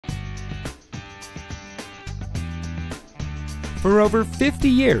For over 50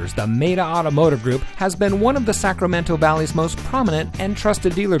 years, the Maita Automotive Group has been one of the Sacramento Valley's most prominent and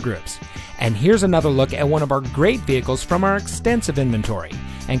trusted dealer groups. And here's another look at one of our great vehicles from our extensive inventory,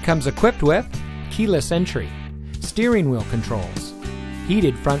 and comes equipped with keyless entry, steering wheel controls,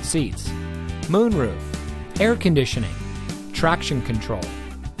 heated front seats, moonroof, air conditioning, traction control,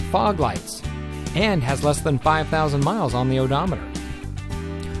 fog lights, and has less than 5,000 miles on the odometer.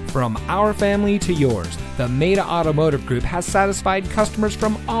 From our family to yours, the Maita Automotive Group has satisfied customers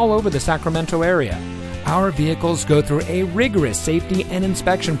from all over the Sacramento area. Our vehicles go through a rigorous safety and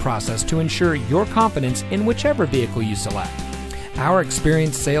inspection process to ensure your confidence in whichever vehicle you select. Our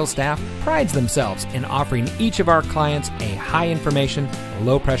experienced sales staff prides themselves in offering each of our clients a high-information,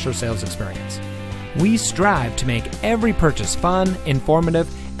 low-pressure sales experience. We strive to make every purchase fun, informative,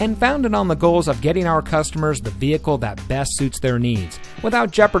 and founded on the goals of getting our customers the vehicle that best suits their needs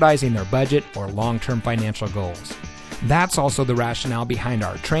without jeopardizing their budget or long-term financial goals. That's also the rationale behind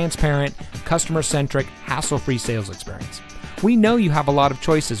our transparent, customer-centric, hassle-free sales experience. We know you have a lot of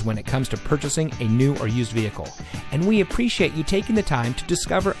choices when it comes to purchasing a new or used vehicle, and we appreciate you taking the time to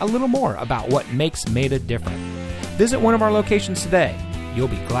discover a little more about what makes Maita different. Visit one of our locations today. You'll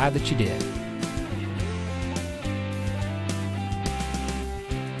be glad that you did.